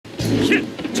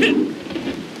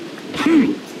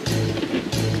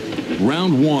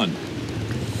Round one.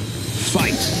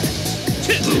 Fight.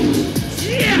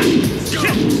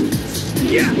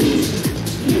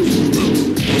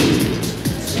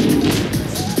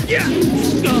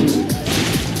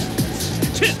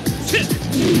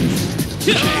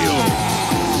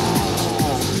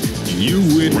 You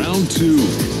win. Round two.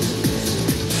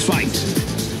 Fight.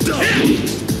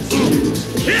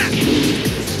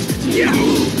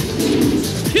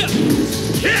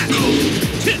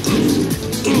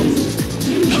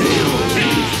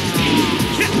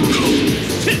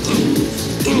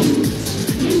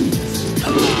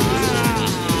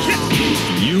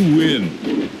 You win.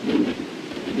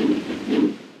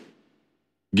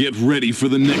 Get ready for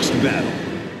the next battle.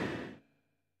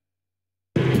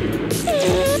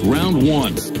 Round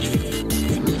one.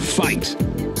 Fight.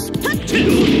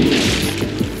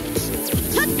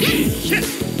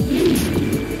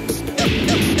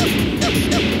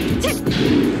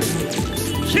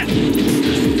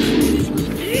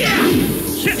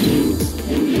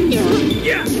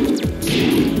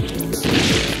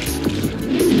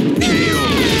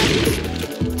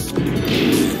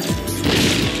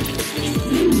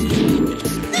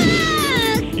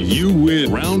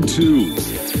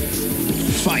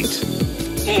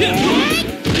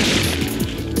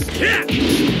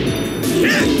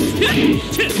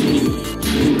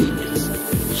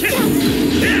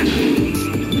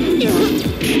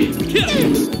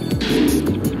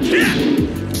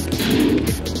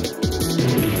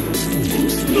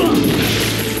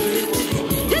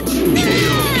 You win.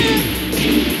 Round two.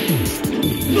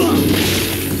 Fight.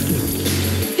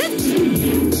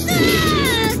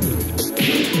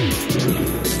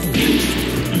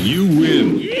 You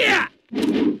win.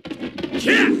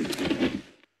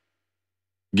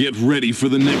 Get ready for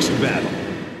the next battle.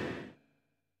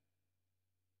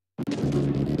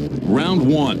 Round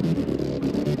one.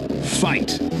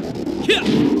 Fight.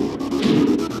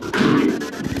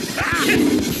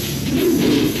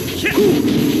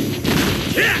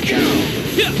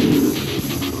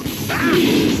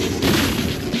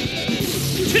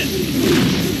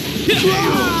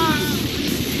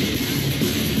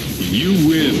 You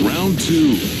win. Round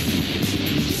two.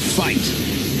 Fight.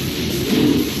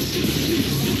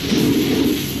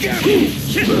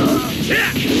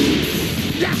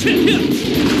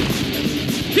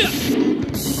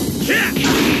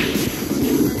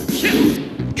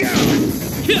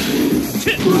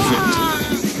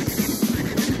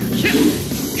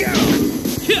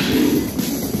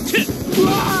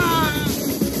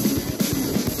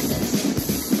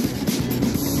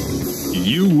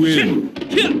 You win.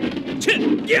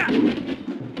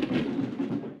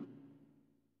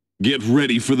 Get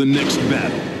ready for the next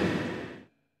battle.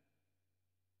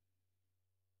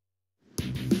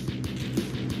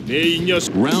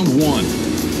 Round one.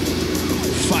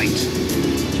 Fight.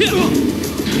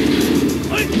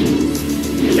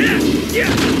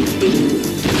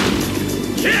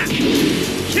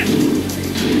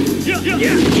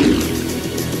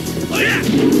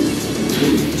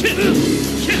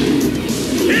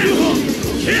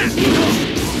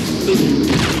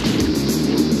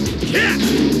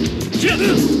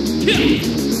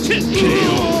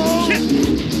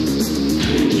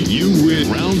 You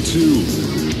win. Round two.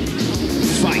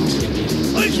 Fight.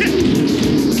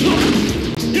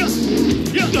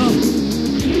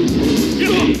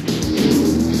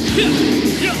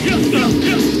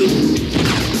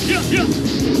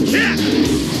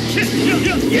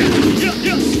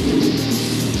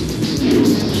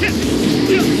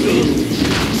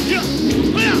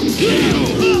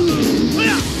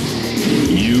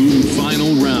 You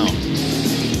final round.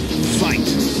 Fight.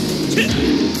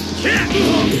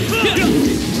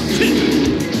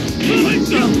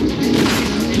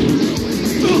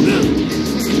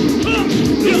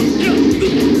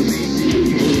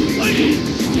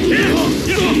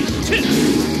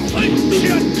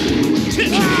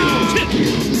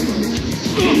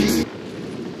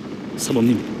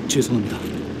 사범님, 죄송합니다.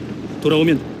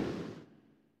 돌아오면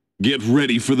Get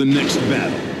ready for the next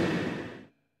battle.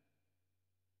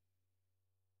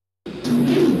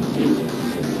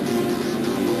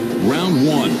 Round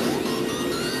one.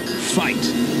 Fight.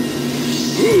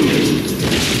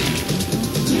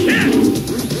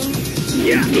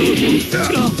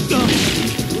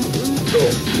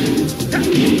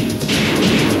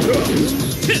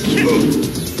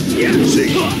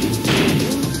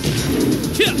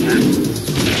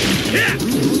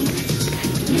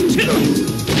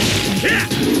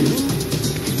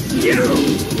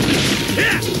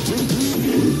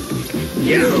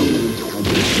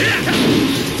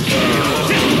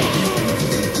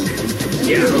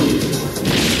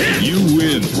 You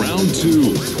win. Round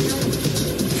 2.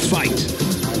 Fight.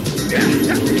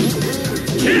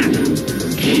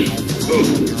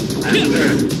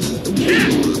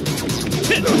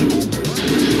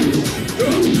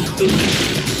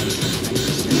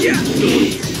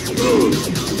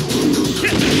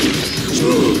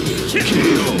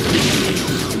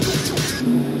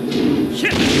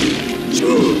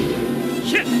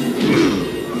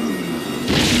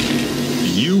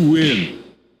 You win.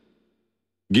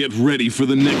 Get ready for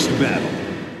the next battle.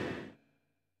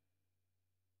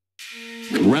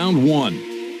 Round 1.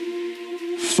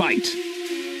 Fight.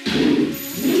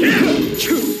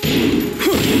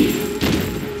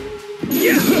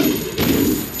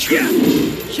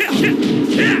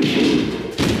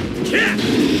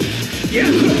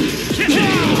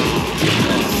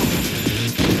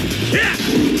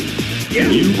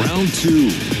 Round 2.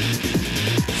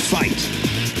 Fight.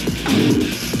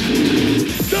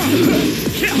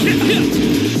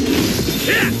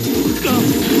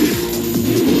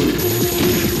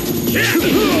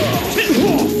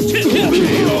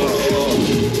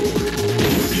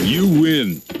 You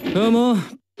win. 뭐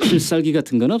필살기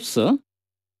같은 건 없어?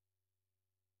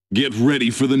 Get ready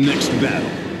for the next battle.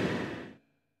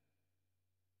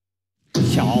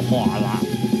 小伙子，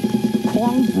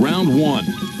哐！ Round 1.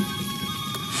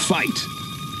 Fight.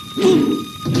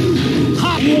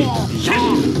 哈！呀呀！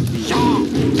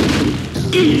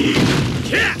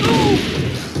呀！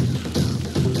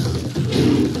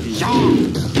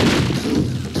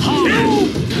哈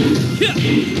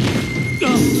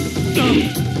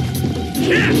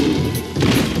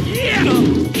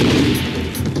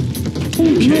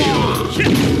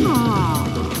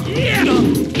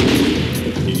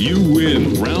！You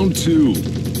win. Round 2.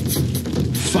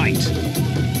 Fight.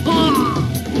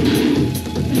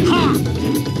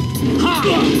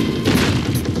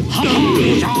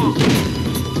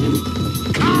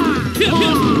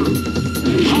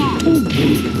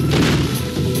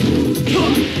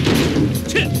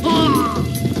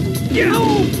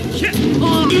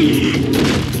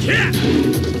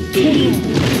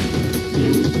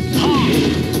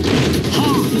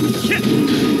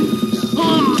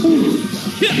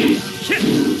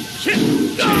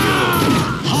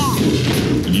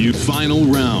 You final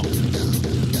round.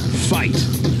 Fight.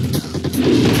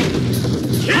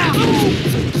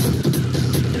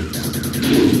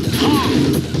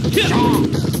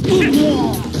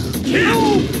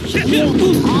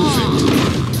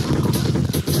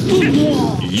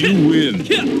 You win.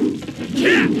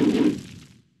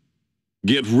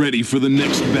 Get ready for the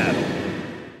next battle.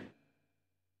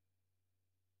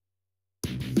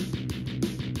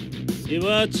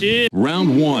 이봤지.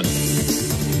 Round 1.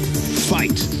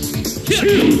 Fight.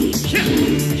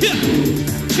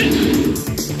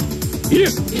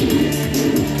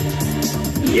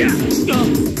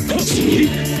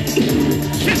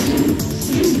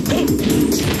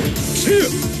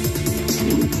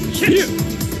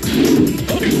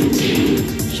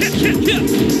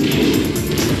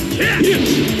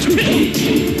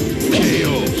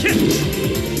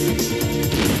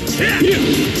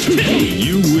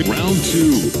 You win. Round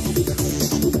 2.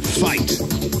 Fight.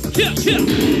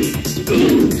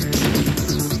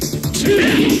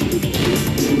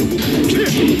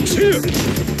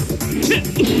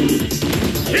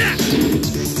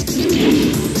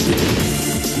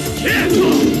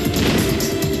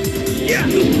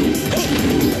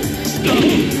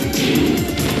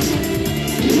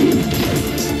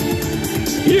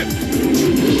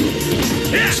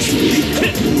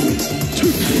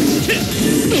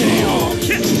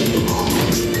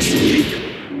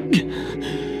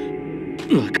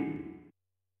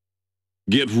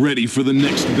 Get ready for the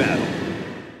next battle.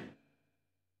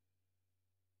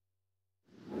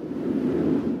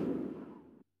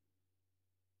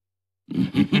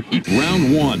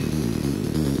 Round 1.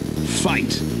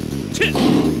 Fight.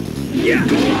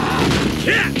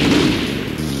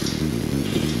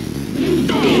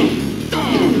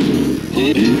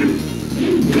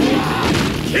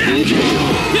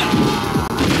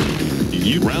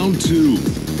 Round 2.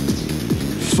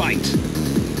 Fight.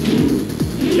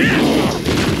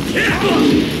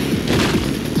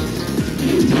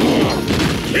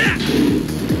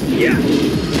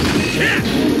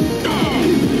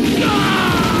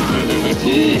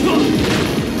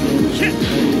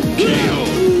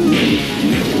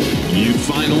 You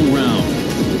final round.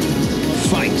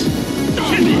 Fight.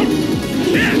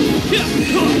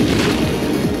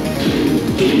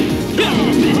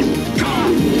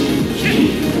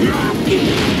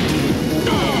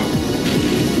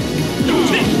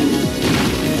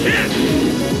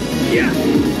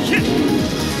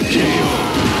 KO.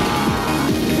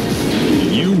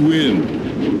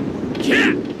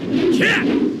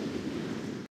 切！